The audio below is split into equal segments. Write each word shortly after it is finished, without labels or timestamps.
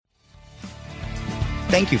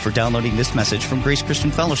Thank you for downloading this message from Grace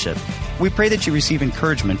Christian Fellowship. We pray that you receive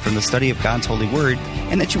encouragement from the study of God's holy word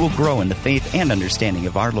and that you will grow in the faith and understanding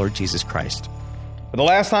of our Lord Jesus Christ. The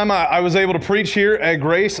last time I was able to preach here at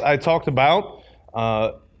Grace, I talked about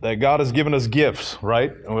that God has given us gifts,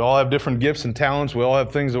 right? And we all have different gifts and talents. We all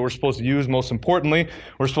have things that we're supposed to use. Most importantly,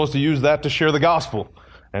 we're supposed to use that to share the gospel.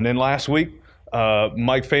 And then last week,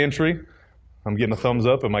 Mike Fantry, I'm getting a thumbs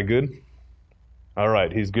up. Am I good? All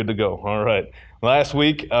right, he's good to go. All right. Last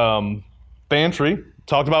week, Fantry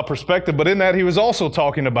talked about perspective, but in that he was also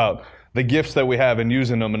talking about the gifts that we have and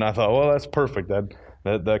using them. And I thought, well, that's perfect.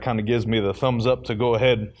 That kind of gives me the thumbs up to go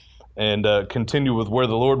ahead and continue with where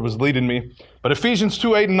the Lord was leading me. But Ephesians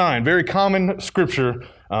 2:8-9, very common scripture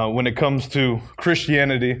when it comes to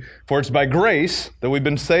Christianity. For it's by grace that we've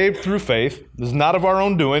been saved through faith. This is not of our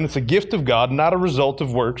own doing. It's a gift of God, not a result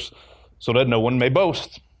of works, so that no one may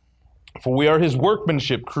boast. For we are his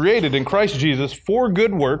workmanship, created in Christ Jesus for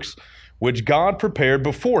good works, which God prepared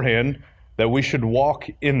beforehand that we should walk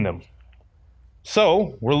in them.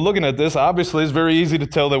 So, we're looking at this. Obviously, it's very easy to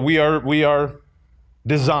tell that we are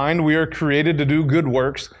designed, we are created to do good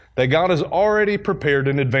works that God has already prepared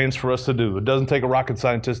in advance for us to do. It doesn't take a rocket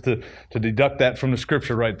scientist to deduct that from the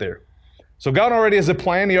scripture right there. So God already has a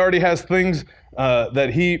plan. He already has things that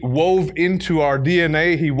He wove into our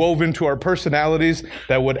DNA. He wove into our personalities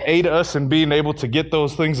that would aid us in being able to get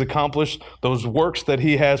those things accomplished, those works that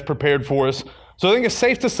He has prepared for us. So I think it's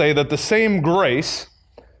safe to say that the same grace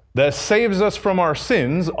that saves us from our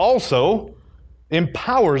sins also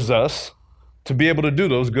empowers us to be able to do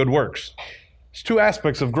those good works. There's two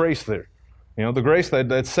aspects of grace there. You know, the grace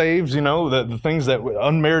that saves, the things that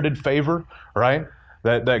unmerited favor, right?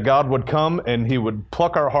 That God would come and He would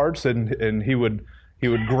pluck our hearts and He would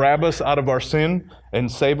grab us out of our sin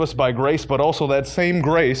and save us by grace, but also that same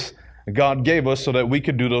grace God gave us so that we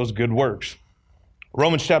could do those good works.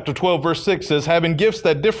 Romans chapter 12, verse 6 says, having gifts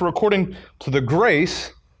that differ according to the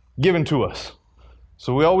grace given to us.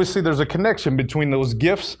 So we always see there's a connection between those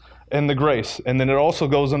gifts and the grace. And then it also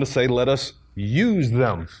goes on to say, let us use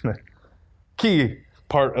them. Key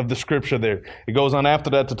part of the scripture there. It goes on after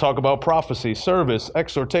that to talk about prophecy, service,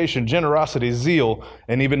 exhortation, generosity, zeal,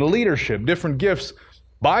 and even leadership, different gifts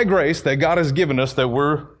by grace that God has given us that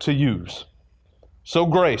we're to use. So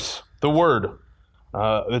grace, the word,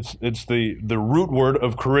 it's the root word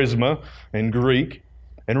of charisma in Greek.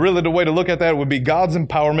 And really the way to look at that would be God's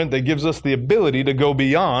empowerment that gives us the ability to go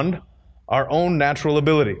beyond our own natural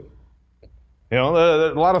ability. You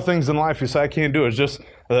know, a lot of things in life you say, I can't do it. It's just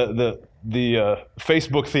the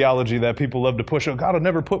Facebook theology that people love to push. Oh, God will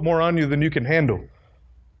never put more on you than you can handle.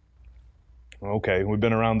 Okay, we've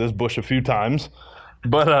been around this bush a few times.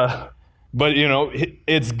 But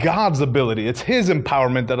it's God's ability. It's His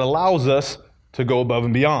empowerment that allows us to go above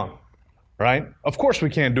and beyond, right? Of course we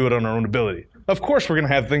can't do it on our own ability. Of course we're going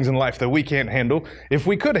to have things in life that we can't handle. If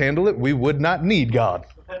we could handle it, we would not need God,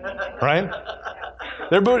 right?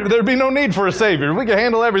 There'd be no need for a Savior. If we could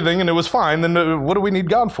handle everything and it was fine, then what do we need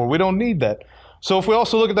God for? We don't need that. So if we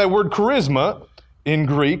also look at that word charisma in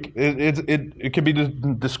Greek, it could be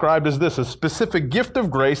described as this, a specific gift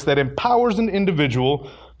of grace that empowers an individual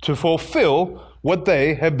to fulfill what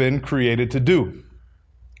they have been created to do.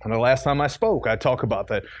 And the last time I spoke, I talked about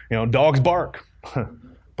that. Dogs bark,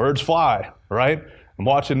 birds fly, right? I'm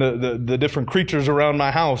watching the different creatures around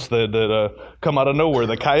my house that come out of nowhere,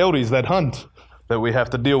 the coyotes that hunt, that we have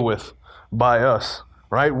to deal with by us,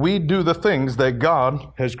 right? We do the things that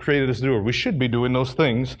God has created us to do, or we should be doing those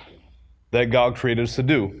things that God created us to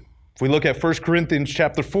do. If we look at 1 Corinthians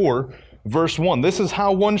chapter 4, verse 1, this is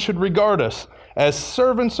how one should regard us, as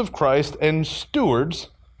servants of Christ and stewards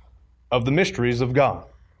of the mysteries of God.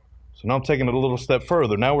 So now I'm taking it a little step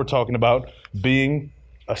further. Now we're talking about being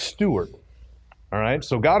a steward. All right,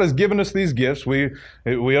 so God has given us these gifts. We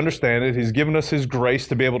understand it. He's given us His grace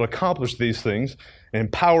to be able to accomplish these things,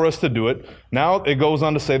 empower us to do it. Now it goes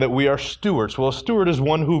on to say that we are stewards. Well, a steward is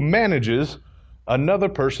one who manages another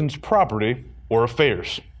person's property or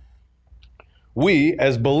affairs. We,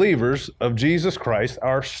 as believers of Jesus Christ,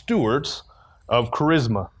 are stewards of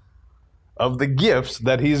charisma, of the gifts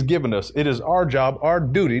that He's given us. It is our job, our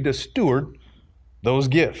duty to steward those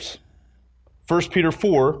gifts. 1 Peter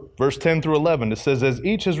 4, verse 10 through 11, it says, as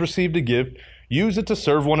each has received a gift, use it to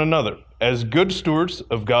serve one another as good stewards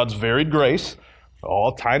of God's varied grace.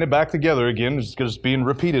 All tying it back together again, it's just being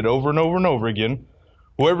repeated over and over and over again.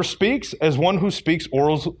 Whoever speaks, as one who speaks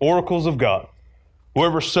oracles of God.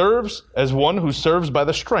 Whoever serves, as one who serves by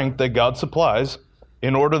the strength that God supplies,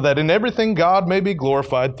 in order that in everything God may be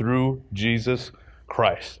glorified through Jesus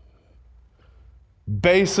Christ.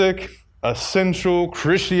 Basic essential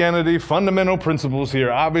Christianity fundamental principles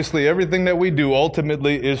here. Obviously, everything that we do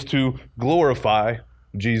ultimately is to glorify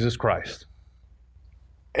Jesus Christ.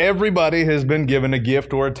 Everybody has been given a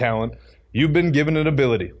gift or a talent. You've been given an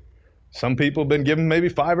ability. Some people have been given maybe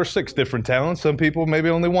 5 or 6 different talents. Some people maybe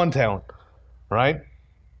only 1 talent, right?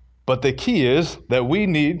 But the key is that we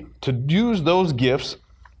need to use those gifts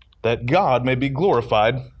that God may be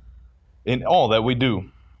glorified in all that we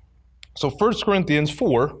do. So 1 Corinthians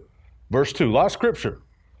 4, verse 2, a lot of scripture.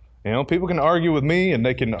 You know, people can argue with me and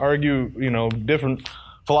they can argue, different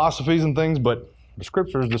philosophies and things, but the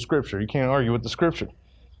scripture is the scripture. You can't argue with the scripture.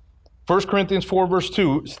 1 Corinthians 4, verse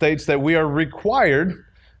 2 states that we are required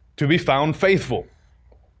to be found faithful.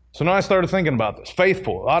 So now I started thinking about this.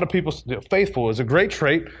 Faithful. A lot of people, faithful is a great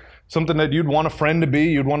trait, something that you'd want a friend to be,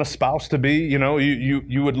 you'd want a spouse to be,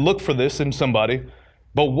 you would look for this in somebody.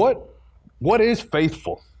 But what is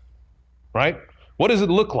faithful, right? What does it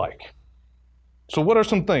look like? So what are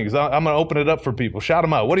some things? I'm going to open it up for people. Shout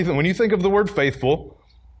them out. What do you think? When you think of the word faithful,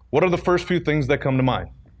 what are the first few things that come to mind?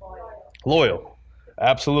 Loyal.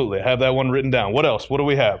 Absolutely. I have that one written down. What else? What do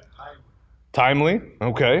we have? Timely.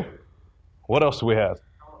 Okay. What else do we have?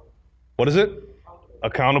 What is it?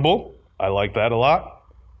 Accountable. I like that a lot.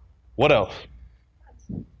 What else?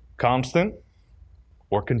 Constant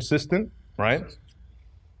or consistent, right?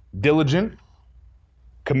 Diligent.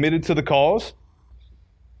 Committed to the cause.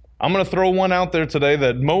 I'm going to throw one out there today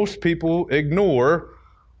that most people ignore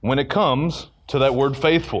when it comes to that word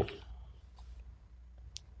faithful.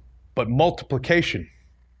 But multiplication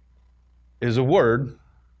is a word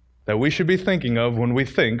that we should be thinking of when we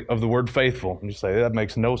think of the word faithful. And you say, that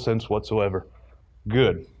makes no sense whatsoever.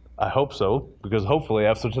 Good. I hope so, because hopefully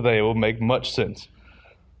after today it will make much sense.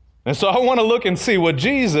 And so I want to look and see what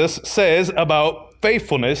Jesus says about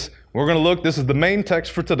faithfulness. We're going to look, this is the main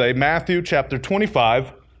text for today, Matthew chapter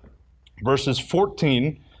 25, verses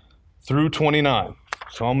 14 through 29.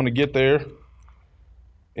 So I'm going to get there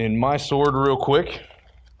in my sword real quick.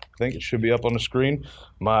 I think it should be up on the screen.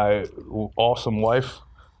 My awesome wife,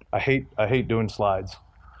 I hate doing slides.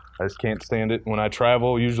 I just can't stand it. When I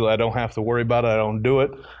travel, usually I don't have to worry about it. I don't do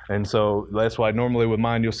it. And so that's why normally with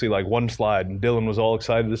mine, you'll see like one slide. And Dylan was all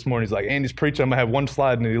excited this morning. He's like, Andy's preaching. I'm going to have one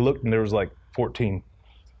slide. And he looked and there was like 14.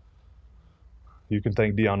 You can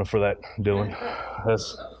thank Deanna for that, Dylan.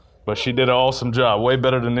 But she did an awesome job. Way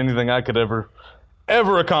better than anything I could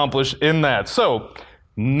ever accomplish in that. So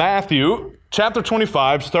Matthew chapter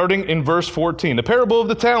 25, starting in verse 14, the parable of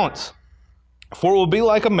the talents. For it will be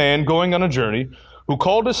like a man going on a journey who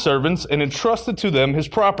called his servants and entrusted to them his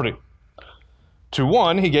property. To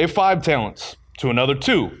one he gave 5 talents, to another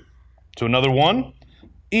 2, to another 1,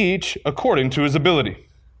 each according to his ability.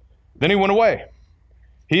 Then he went away.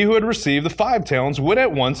 He who had received the 5 talents went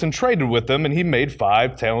at once and traded with them, and he made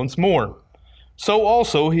 5 talents more. So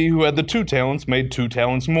also he who had the 2 talents made 2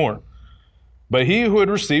 talents more. But he who had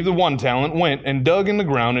received the 1 talent went and dug in the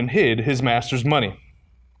ground and hid his master's money.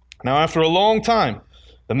 Now after a long time,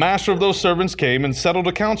 the master of those servants came and settled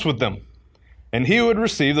accounts with them. And he who had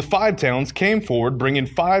received the 5 talents came forward, bringing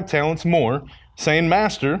 5 talents more, saying,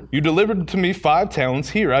 Master, you delivered to me 5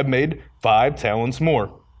 talents. Here I've made 5 talents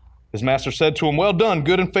more. His master said to him, Well done,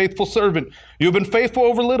 good and faithful servant. You have been faithful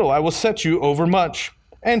over little. I will set you over much.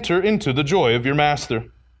 Enter into the joy of your master.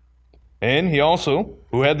 And he also,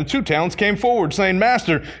 who had the 2 talents, came forward, saying,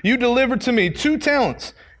 Master, you delivered to me 2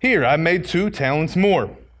 talents. Here I made 2 talents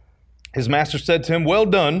more. His master said to him, Well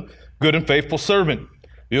done, good and faithful servant.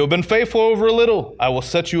 You have been faithful over a little. I will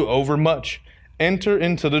set you over much. Enter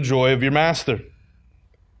into the joy of your master.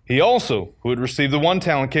 He also, who had received the 1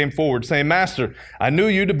 talent, came forward, saying, Master, I knew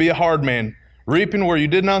you to be a hard man, reaping where you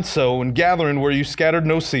did not sow, and gathering where you scattered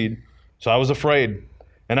no seed. So I was afraid.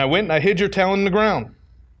 And I went and I hid your talent in the ground.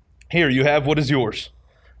 Here you have what is yours.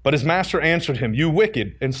 But his master answered him, You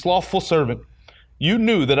wicked and slothful servant. You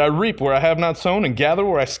knew that I reap where I have not sown, and gather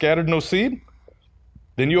where I scattered no seed?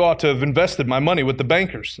 Then you ought to have invested my money with the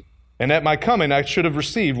bankers, and at my coming I should have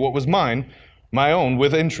received what was mine, my own,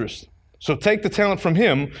 with interest. So take the talent from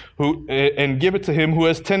him and give it to him who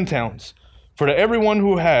has 10 talents. For to everyone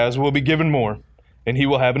who has will be given more, and he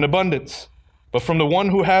will have an abundance. But from the one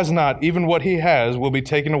who has not, even what he has will be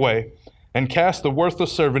taken away. And cast the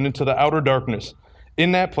worthless servant into the outer darkness.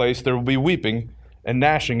 In that place there will be weeping and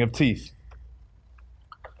gnashing of teeth.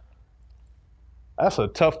 That's a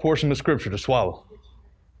tough portion of Scripture to swallow.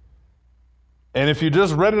 And if you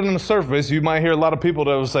just read it on the surface, you might hear a lot of people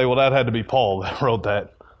that would say, well, that had to be Paul that wrote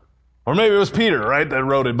that. Or maybe it was Peter, right, that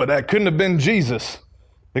wrote it, but that couldn't have been Jesus.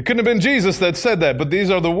 It couldn't have been Jesus that said that, but these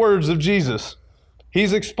are the words of Jesus.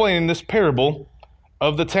 He's explaining this parable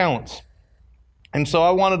of the talents. And so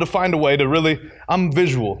I wanted to find a way to really, I'm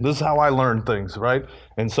visual. This is how I learn things, right?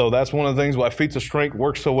 And so that's one of the things why Feats of Strength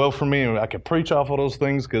works so well for me. And I can preach off of those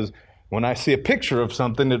things because when I see a picture of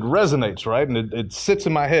something, it resonates, right? And it sits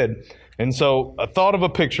in my head. And so I thought of a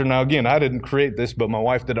picture. Now, again, I didn't create this, but my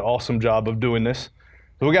wife did an awesome job of doing this.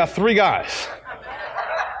 So we got three guys.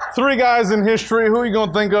 Three guys in history. Who are you going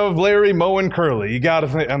to think of? Larry, Moe, and Curly. You got to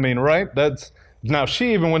think, right? Now,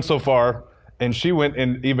 she even went so far, and she went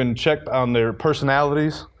and even checked on their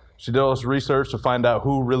personalities. She did all this research to find out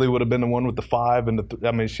who really would have been the one with the 5.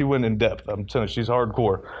 And she went in depth. I'm telling you, she's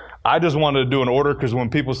hardcore. I just wanted to do an order because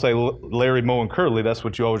when people say Larry, Moe, and Curly, that's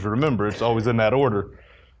what you always remember. It's always in that order.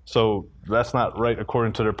 So that's not right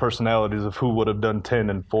according to their personalities of who would have done 10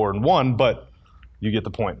 and 4 and 1, but you get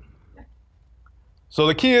the point. So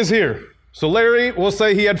the key is here. So Larry, we'll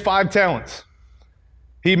say he had 5 talents.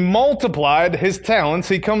 He multiplied his talents.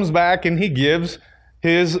 He comes back and he gives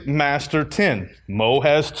his master 10. Moe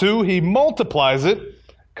has 2. He multiplies it,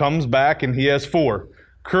 comes back, and he has 4.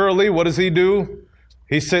 Curly, what does he do?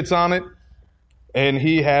 He sits on it, and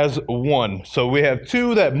he has 1. So we have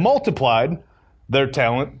 2 that multiplied their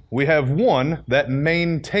talent. We have 1 that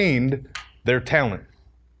maintained their talent.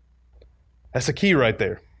 That's the key right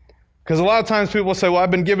there. Because a lot of times people say, well, I've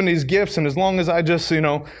been given these gifts, and as long as I just,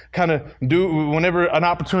 kind of do, whenever an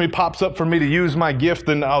opportunity pops up for me to use my gift,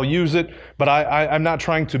 then I'll use it. But I'm not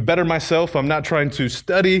trying to better myself. I'm not trying to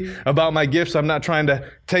study about my gifts. I'm not trying to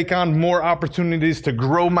take on more opportunities to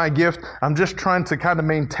grow my gift. I'm just trying to kind of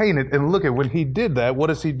maintain it. And look at when he did that, what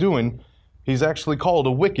is he doing? He's actually called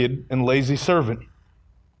a wicked and lazy servant.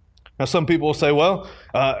 Now, some people will say, well,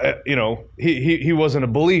 he wasn't a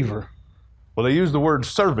believer. Well, they use the word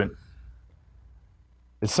servant.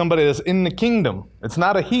 It's somebody that's in the kingdom. It's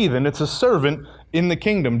not a heathen. It's a servant in the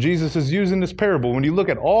kingdom. Jesus is using this parable. When you look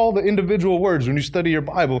at all the individual words, when you study your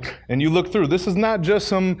Bible and you look through, this is not just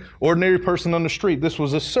some ordinary person on the street. This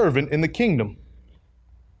was a servant in the kingdom.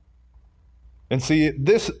 And see,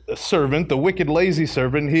 this servant, the wicked, lazy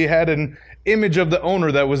servant, he had an image of the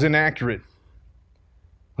owner that was inaccurate.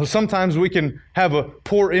 So sometimes we can have a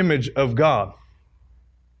poor image of God.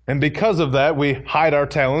 And because of that, we hide our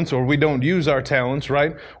talents, or we don't use our talents,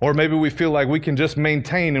 right? Or maybe we feel like we can just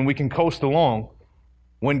maintain and we can coast along,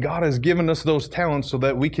 when God has given us those talents so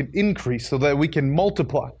that we can increase, so that we can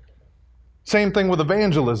multiply. Same thing with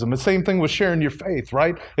evangelism. The same thing with sharing your faith,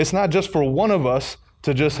 right? It's not just for one of us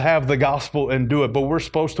to just have the gospel and do it, but we're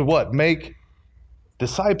supposed to what? Make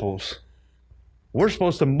disciples. We're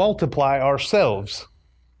supposed to multiply ourselves,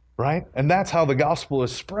 right? And that's how the gospel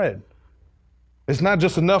is spread. It's not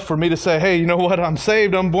just enough for me to say, hey, you know what? I'm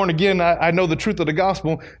saved. I'm born again. I know the truth of the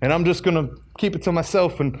gospel, and I'm just going to keep it to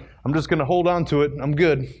myself, and I'm just going to hold on to it. I'm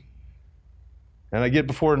good. And I get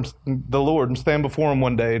before the Lord and stand before him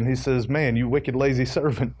one day, and he says, man, you wicked, lazy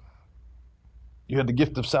servant. You had the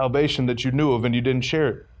gift of salvation that you knew of, and you didn't share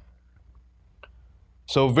it.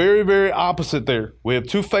 So very, very opposite there. We have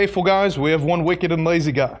 2 faithful guys. We have 1 wicked and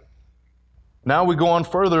lazy guy. Now we go on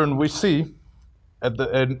further, and we see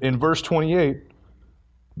in verse 28,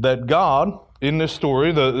 that God, in this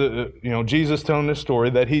story, Jesus telling this story,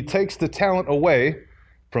 that he takes the talent away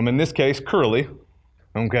from, in this case, Curly,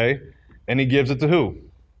 okay, and he gives it to who?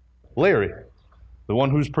 Larry, the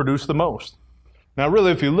one who's produced the most. Now,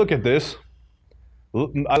 really, if you look at this,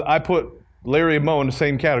 I put Larry and Moe in the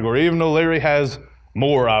same category, even though Larry has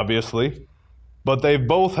more, obviously, but they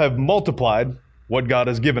both have multiplied what God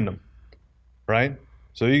has given them, right?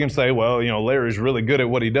 So you can say, well, Larry's really good at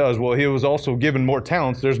what he does. Well, he was also given more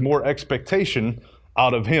talents. There's more expectation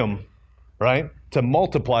out of him, right, to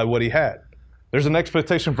multiply what he had. There's an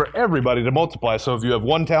expectation for everybody to multiply. So if you have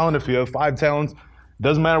 1 talent, if you have 5 talents,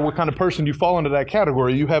 doesn't matter what kind of person you fall into that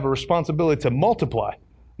category, you have a responsibility to multiply,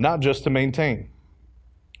 not just to maintain.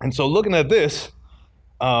 And so looking at this,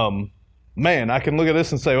 I can look at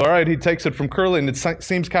this and say, all right, he takes it from Curly, and it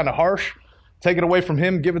seems kind of harsh. Take it away from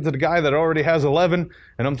him, give it to the guy that already has 11.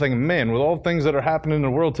 And I'm thinking, man, with all the things that are happening in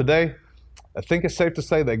the world today, I think it's safe to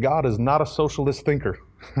say that God is not a socialist thinker.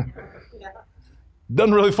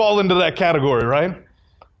 Doesn't really fall into that category, right?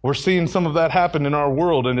 We're seeing some of that happen in our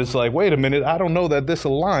world, and it's like, wait a minute, I don't know that this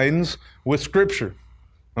aligns with Scripture,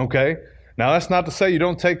 okay? Now, that's not to say you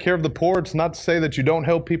don't take care of the poor. It's not to say that you don't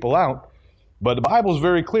help people out. But the Bible's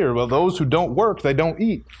very clear. Well, those who don't work, they don't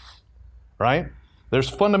eat, right? There's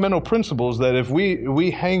fundamental principles that if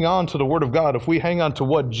we hang on to the Word of God, if we hang on to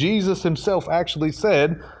what Jesus himself actually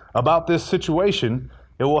said about this situation,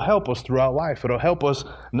 it will help us throughout life. It'll help us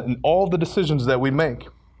in all the decisions that we make.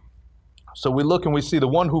 So we look and we see the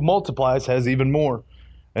one who multiplies has even more.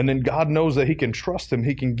 And then God knows that he can trust him.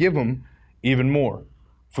 He can give him even more.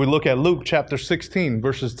 If we look at Luke chapter 16,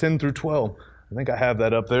 verses 10 through 12, I think I have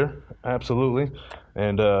that up there, absolutely.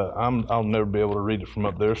 And I'll never be able to read it from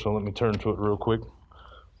up there, so let me turn to it real quick.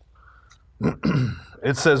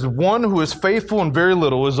 It says, "One who is faithful in very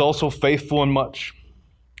little is also faithful in much.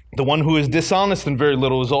 The one who is dishonest in very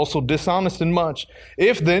little is also dishonest in much.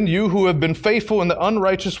 If then you who have been faithful in the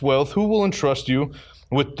unrighteous wealth, who will entrust you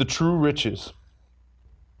with the true riches?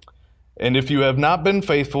 And if you have not been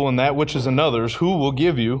faithful in that which is another's, who will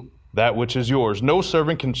give you that which is yours? No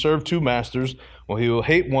servant can serve two masters, or he will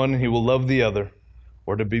hate one and he will love the other,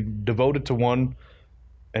 or to be devoted to one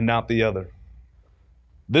and not the other."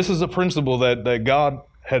 This is a principle that God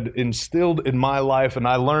had instilled in my life, and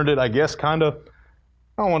I learned it, I guess, kind of,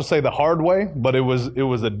 I don't want to say the hard way, but it was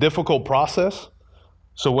a difficult process.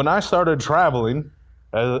 So when I started traveling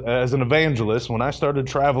as an evangelist, when I started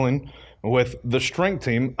traveling with the strength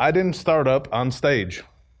team, I didn't start up on stage.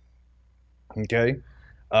 Okay?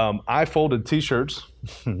 I folded t-shirts.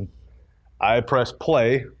 I pressed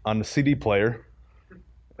play on the CD player.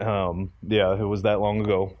 Yeah, it was that long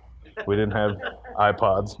ago. We didn't have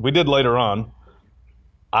iPods. We did later on.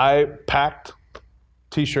 I packed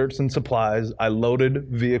t-shirts and supplies. I loaded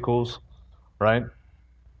vehicles, right?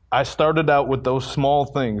 I started out with those small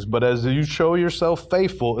things, but as you show yourself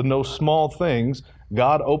faithful in those small things,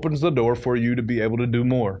 God opens the door for you to be able to do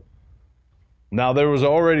more. Now, there was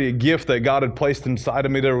already a gift that God had placed inside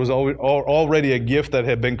of me. There was already a gift that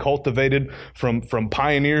had been cultivated from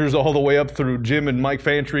pioneers all the way up through Jim and Mike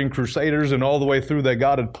Fantry and Crusaders and all the way through that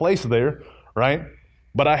God had placed there, right?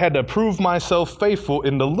 But I had to prove myself faithful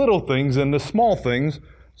in the little things and the small things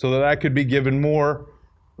so that I could be given more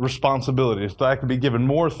responsibilities, so that I could be given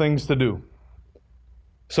more things to do.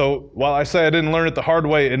 So while I say I didn't learn it the hard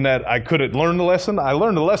way in that I couldn't learn the lesson, I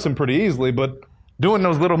learned the lesson pretty easily, but doing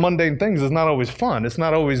those little mundane things is not always fun. It's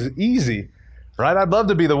not always easy, right? I'd love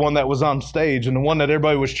to be the one that was on stage and the one that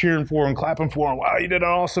everybody was cheering for and clapping for, and wow, you did an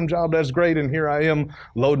awesome job, that's great, and here I am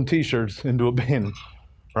loading t-shirts into a bin,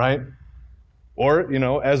 right? Or,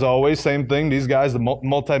 as always, same thing. These guys, the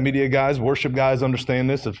multimedia guys, worship guys understand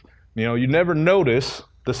this. If, you never notice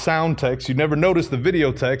the sound text, you never notice the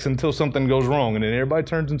video text until something goes wrong, and then everybody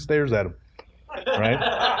turns and stares at them, right?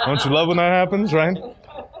 Don't you love when that happens, right?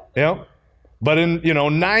 Yeah. But in,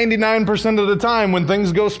 99% of the time when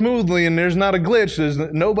things go smoothly and there's not a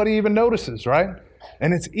glitch, nobody even notices, right?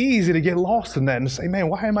 And it's easy to get lost in that and to say, man,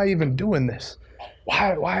 why am I even doing this?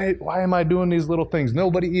 Why am I doing these little things?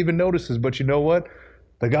 Nobody even notices, but you know what?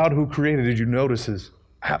 The God who created you notices,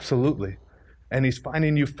 absolutely. And He's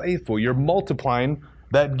finding you faithful. You're multiplying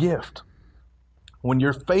that gift. When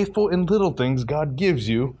you're faithful in little things, God gives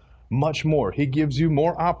you much more. He gives you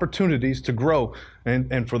more opportunities to grow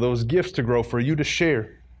and for those gifts to grow, for you to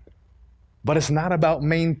share. But it's not about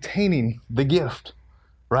maintaining the gift,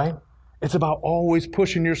 right? It's about always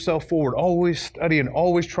pushing yourself forward, always studying,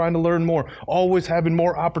 always trying to learn more, always having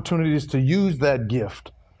more opportunities to use that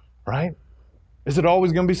gift, right? Is it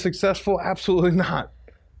always going to be successful? Absolutely not.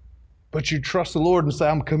 But you trust the Lord and say,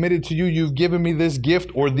 I'm committed to you. You've given me this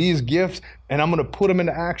gift or these gifts, and I'm going to put them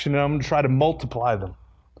into action, and I'm going to try to multiply them.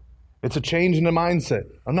 It's a change in the mindset.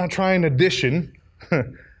 I'm not trying addition.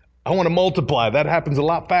 I want to multiply. That happens a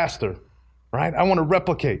lot faster, right? I want to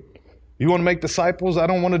replicate. You want to make disciples? I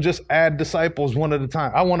don't want to just add disciples one at a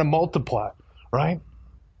time. I want to multiply, right?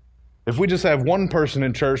 If we just have one person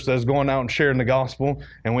in church that's going out and sharing the gospel,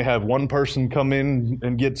 and we have one person come in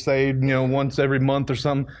and get saved, once every month or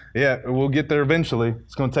something, yeah, we'll get there eventually.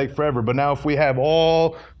 It's going to take forever. But now if we have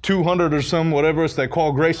all 200 or some, whatever it's that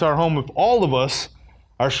call Grace Our Home, if all of us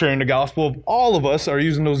are sharing the gospel, if all of us are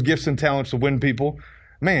using those gifts and talents to win people,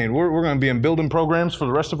 man, we're going to be in building programs for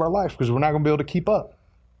the rest of our life because we're not going to be able to keep up.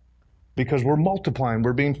 Because we're multiplying,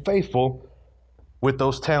 we're being faithful with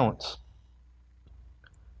those talents.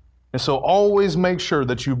 And so always make sure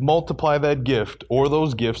that you multiply that gift or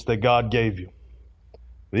those gifts that God gave you.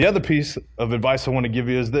 The other piece of advice I want to give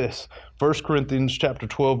you is this. 1 Corinthians chapter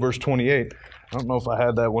 12, verse 28. I don't know if I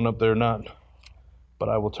had that one up there or not, but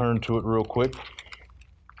I will turn to it real quick.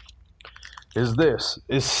 Is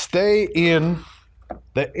stay in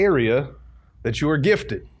the area that you are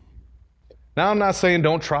gifted. Now, I'm not saying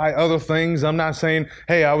don't try other things. I'm not saying,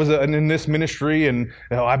 hey, I was in this ministry and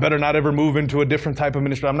I better not ever move into a different type of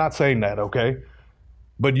ministry. I'm not saying that, okay?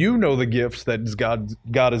 But you know the gifts that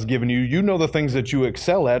God has given you. You know the things that you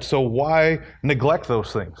excel at, so why neglect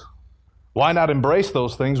those things? Why not embrace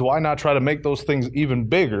those things? Why not try to make those things even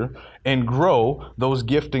bigger and grow those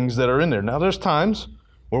giftings that are in there? Now, there's times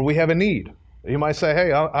where we have a need. You might say,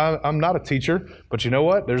 hey, I'm not a teacher, but you know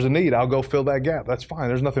what? There's a need. I'll go fill that gap. That's fine.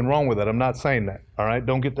 There's nothing wrong with that. I'm not saying that, all right?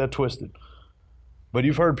 Don't get that twisted. But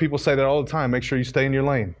you've heard people say that all the time. Make sure you stay in your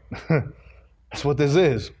lane. That's what this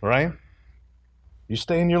is, right? You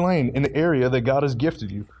stay in your lane in the area that God has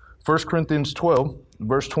gifted you. 1 Corinthians 12,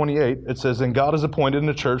 verse 28, it says, "And God has appointed in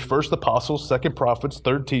the church first apostles, second prophets,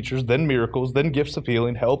 third teachers, then miracles, then gifts of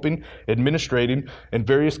healing, helping, administrating, and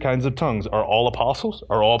various kinds of tongues. Are all apostles?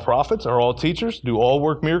 Are all prophets? Are all teachers? Do all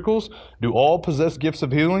work miracles? Do all possess gifts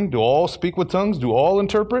of healing? Do all speak with tongues? Do all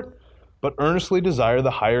interpret? But earnestly desire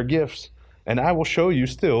the higher gifts, and I will show you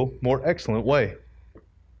still more excellent way."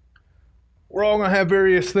 We're all going to have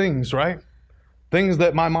various things, right? Things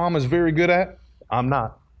that my mom is very good at, I'm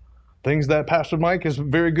not. Things that Pastor Mike is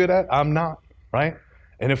very good at, I'm not, right?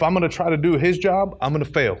 And if I'm going to try to do his job, I'm going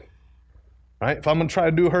to fail, right? If I'm going to try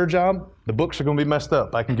to do her job, the books are going to be messed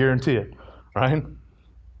up. I can guarantee it, right?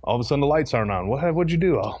 All of a sudden the lights aren't on. What'd you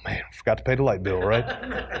do? Oh man, I forgot to pay the light bill,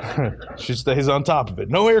 right? She stays on top of it.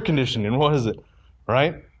 No air conditioning, what is it,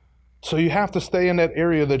 right? So you have to stay in that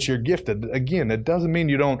area that you're gifted. Again, it doesn't mean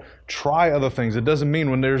you don't try other things. It doesn't mean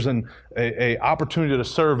when there's an opportunity to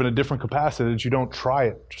serve in a different capacity that you don't try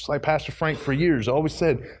it. Just like Pastor Frank for years always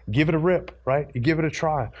said, give it a rip, right? You give it a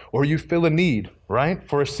try. Or you feel a need, right?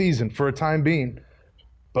 For a season, for a time being.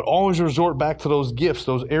 But always resort back to those gifts,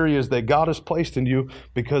 those areas that God has placed in you,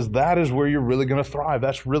 because that is where you're really going to thrive.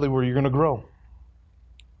 That's really where you're going to grow.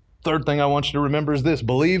 Third thing I want you to remember is this: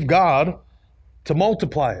 believe God to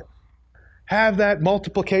multiply it. Have that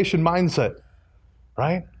multiplication mindset,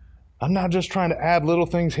 right? I'm not just trying to add little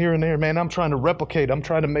things here and there, man. I'm trying to replicate. I'm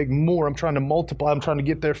trying to make more. I'm trying to multiply. I'm trying to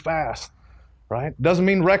get there fast, right? Doesn't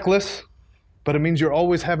mean reckless, but it means you're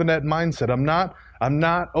always having that mindset. I'm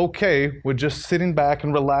not okay with just sitting back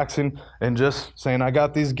and relaxing and just saying, I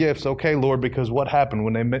got these gifts. Okay, Lord, because what happened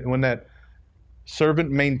when that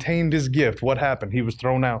servant maintained his gift? What happened? He was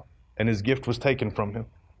thrown out and his gift was taken from him.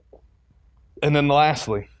 And then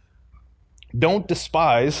lastly, don't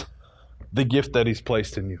despise the gift that he's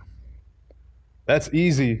placed in you. That's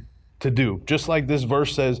easy to do. Just like this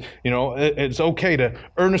verse says, it's okay to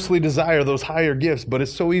earnestly desire those higher gifts, but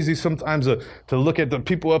it's so easy sometimes to look at the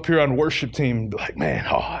people up here on worship team and be like, man,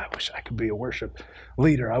 I wish I could be a worship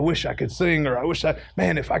leader. I wish I could sing, or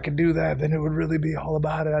if I could do that, then it would really be all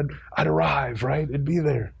about it. I'd arrive, right? It'd be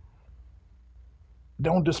there.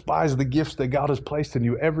 Don't despise the gifts that God has placed in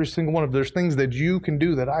you. Every single one of them. There's things that you can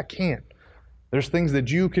do that I can't. There's things that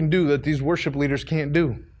you can do that these worship leaders can't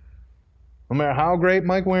do. No matter how great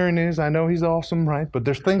Mike Waring is, I know he's awesome, right? But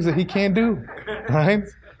there's things that he can't do, right?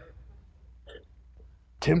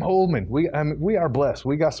 Tim Holman, we are blessed.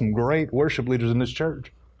 We got some great worship leaders in this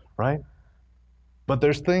church, right? But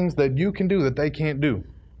there's things that you can do that they can't do.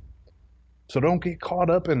 So don't get caught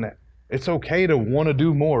up in that. It's okay to want to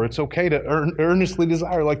do more. It's okay to earnestly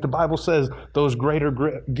desire, like the Bible says, those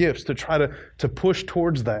greater gifts, to try to push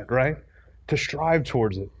towards that, right? To strive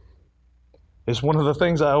towards it. It's one of the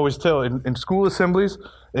things I always tell in school assemblies,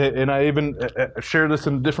 and I even share this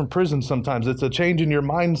in different prisons sometimes. It's a change in your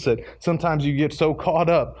mindset. Sometimes you get so caught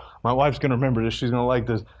up. My wife's going to remember this. She's going to like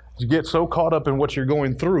this. You get so caught up in what you're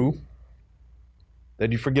going through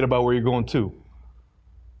that you forget about where you're going to.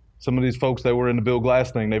 Some of these folks that were in the Bill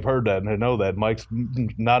Glass thing, they've heard that and they know that. Mike's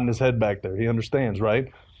nodding his head back there. He understands,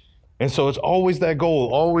 right? And so it's always that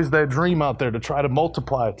goal, always that dream out there to try to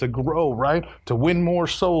multiply, to grow, right? To win more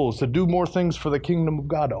souls, to do more things for the kingdom of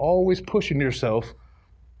God, always pushing yourself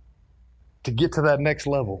to get to that next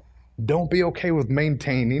level. Don't be okay with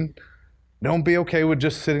maintaining. Don't be okay with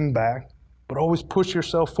just sitting back, but always push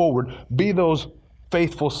yourself forward. Be those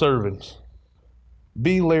faithful servants.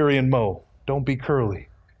 Be Larry and Moe. Don't be Curly,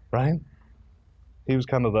 right? He was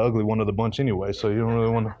kind of the ugly one of the bunch anyway, so you don't really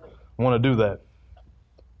want to do that.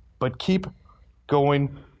 But keep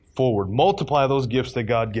going forward. Multiply those gifts that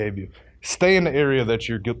God gave you. Stay in the area that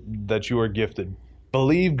you are gifted.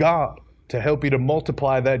 Believe God to help you to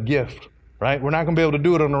multiply that gift, right? We're not going to be able to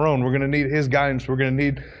do it on our own. We're going to need His guidance. We're going to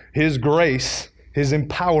need His grace, His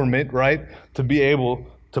empowerment, right, to be able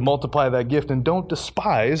to multiply that gift. And don't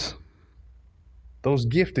despise those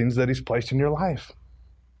giftings that He's placed in your life.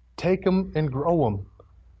 Take them and grow them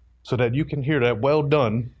so that you can hear that, well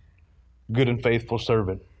done, good and faithful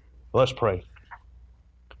servant. Let's pray.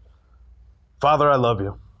 Father, I love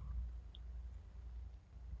you.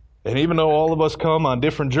 And even though all of us come on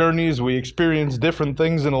different journeys, we experience different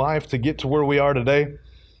things in life to get to where we are today,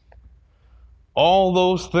 all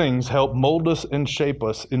those things help mold us and shape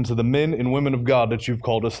us into the men and women of God that you've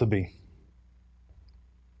called us to be.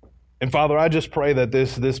 And Father, I just pray that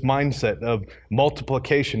this mindset of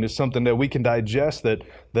multiplication is something that we can digest,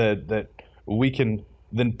 that we can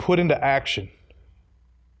then put into action.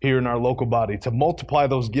 here in our local body, to multiply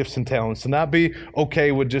those gifts and talents, to not be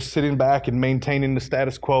okay with just sitting back and maintaining the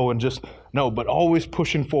status quo and but always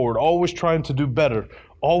pushing forward, always trying to do better,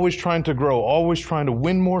 always trying to grow, always trying to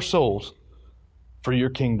win more souls for your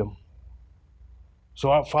kingdom.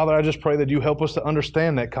 So, Father, I just pray that you help us to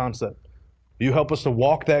understand that concept. You help us to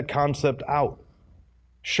walk that concept out.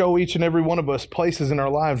 Show each and every one of us places in our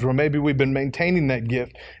lives where maybe we've been maintaining that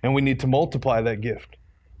gift and we need to multiply that gift.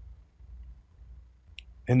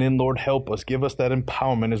 And then, Lord, help us. Give us that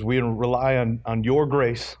empowerment as we rely on your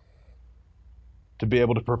grace to be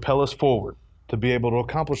able to propel us forward, to be able to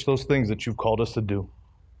accomplish those things that you've called us to do.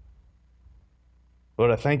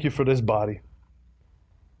 Lord, I thank you for this body.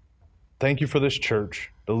 Thank you for this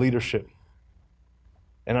church, the leadership.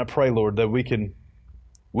 And I pray, Lord, that we can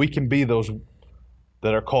be those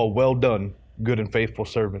that are called well done, good and faithful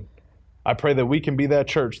servant. I pray that we can be that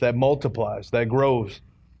church that multiplies, that grows,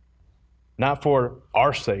 not for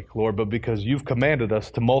our sake, Lord, but because you've commanded us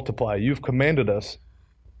to multiply. You've commanded us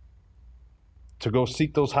to go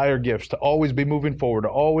seek those higher gifts, to always be moving forward, to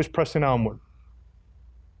always pressing onward.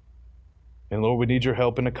 And Lord, we need your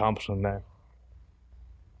help in accomplishing that.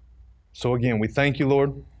 So again, we thank you,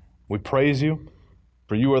 Lord. We praise you,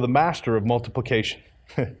 for you are the master of multiplication.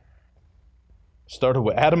 Started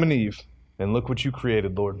with Adam and Eve, and look what you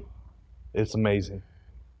created, Lord. It's amazing.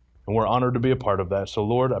 And we're honored to be a part of that. So,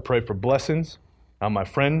 Lord, I pray for blessings on my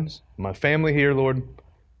friends, my family here, Lord.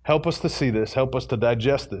 Help us to see this. Help us to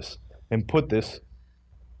digest this and put this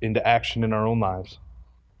into action in our own lives.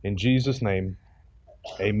 In Jesus' name,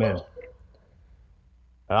 amen.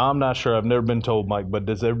 Now, I'm not sure. I've never been told, Mike, but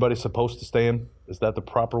is everybody supposed to stand? Is that the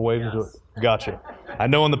proper way to do it? Gotcha. I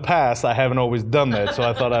know in the past I haven't always done that, so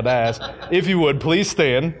I thought I'd ask. If you would, please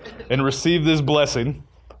stand and receive this blessing.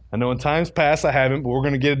 I know in times past I haven't, but we're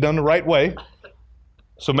going to get it done the right way.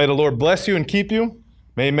 So may the Lord bless you and keep you.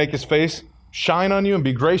 May he make his face shine on you and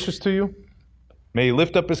be gracious to you. May he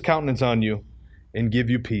lift up his countenance on you and give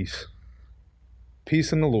you peace.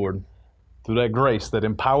 Peace in the Lord through that grace that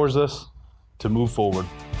empowers us to move forward.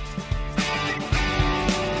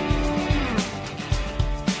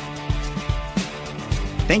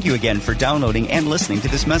 Thank you again for downloading and listening to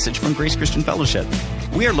this message from Grace Christian Fellowship.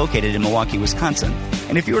 We are located in Milwaukee, Wisconsin.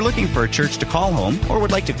 And if you are looking for a church to call home or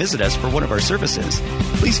would like to visit us for one of our services,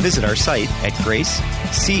 please visit our site at gracecf.us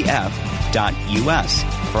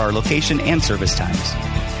for our location and service times.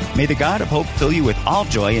 May the God of hope fill you with all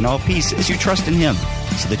joy and all peace as you trust in him,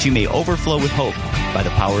 so that you may overflow with hope by the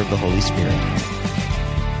power of the Holy Spirit.